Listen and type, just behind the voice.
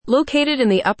Located in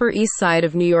the Upper East Side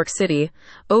of New York City,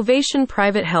 Ovation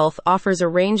Private Health offers a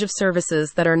range of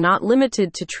services that are not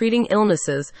limited to treating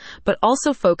illnesses, but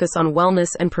also focus on wellness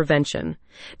and prevention.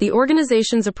 The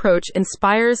organization's approach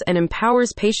inspires and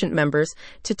empowers patient members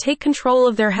to take control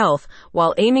of their health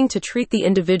while aiming to treat the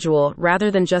individual rather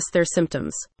than just their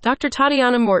symptoms. Dr.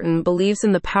 Tatiana Morton believes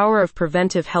in the power of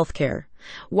preventive healthcare.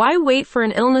 Why wait for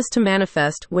an illness to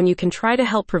manifest when you can try to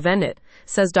help prevent it,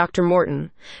 says Dr.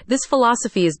 Morton. This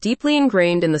philosophy is deeply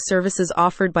ingrained in the services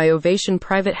offered by Ovation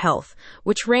Private Health,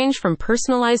 which range from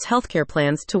personalized healthcare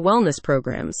plans to wellness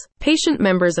programs. Patient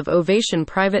members of Ovation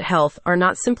Private Health are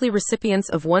not simply recipients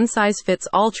of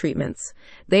one-size-fits-all treatments.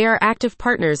 They are active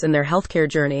partners in their healthcare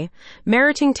journey,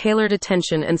 meriting tailored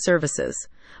attention and services.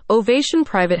 Ovation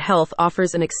Private Health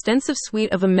offers an extensive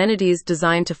suite of amenities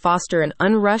designed to foster an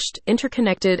unrushed,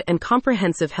 interconnected, and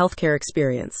comprehensive healthcare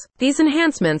experience. These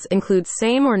enhancements include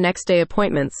same or next-day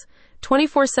appointments,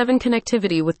 24/7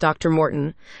 connectivity with Dr.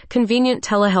 Morton, convenient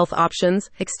telehealth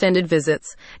options, extended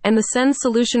visits, and the Send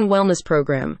Solution Wellness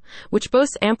Program, which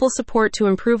boasts ample support to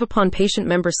improve upon patient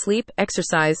member sleep,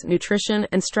 exercise, nutrition,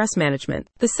 and stress management.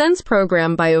 The SENS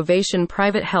program by Ovation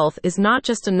Private Health is not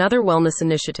just another wellness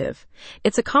initiative.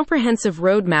 It's a comprehensive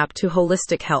roadmap to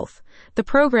holistic health. The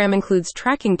program includes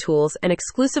tracking tools and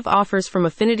exclusive offers from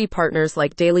affinity partners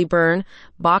like Daily Burn,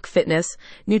 Bach Fitness,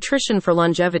 Nutrition for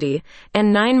Longevity,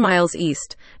 and 9 Miles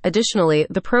East. Additionally,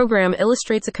 the program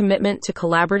illustrates a commitment to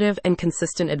collaborative and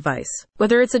consistent advice.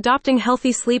 Whether it's adopting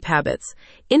healthy sleep habits,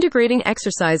 integrating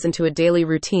exercise into a daily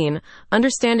routine,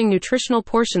 understanding nutritional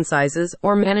portion sizes,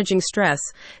 or managing stress,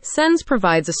 SENS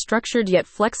provides a structured yet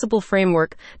flexible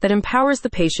framework that empowers the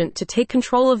patient to take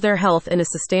control of their health in a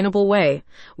sustainable way.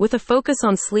 With a focus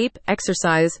on sleep,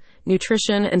 exercise,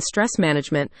 nutrition, and stress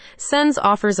management, SENS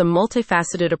offers a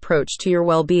multifaceted approach to your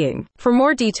well-being. For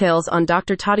more details on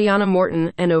Dr. Tatiana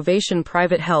Morton and Ovation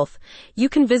Private Health, you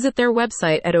can visit their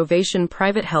website at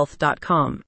ovationprivatehealth.com.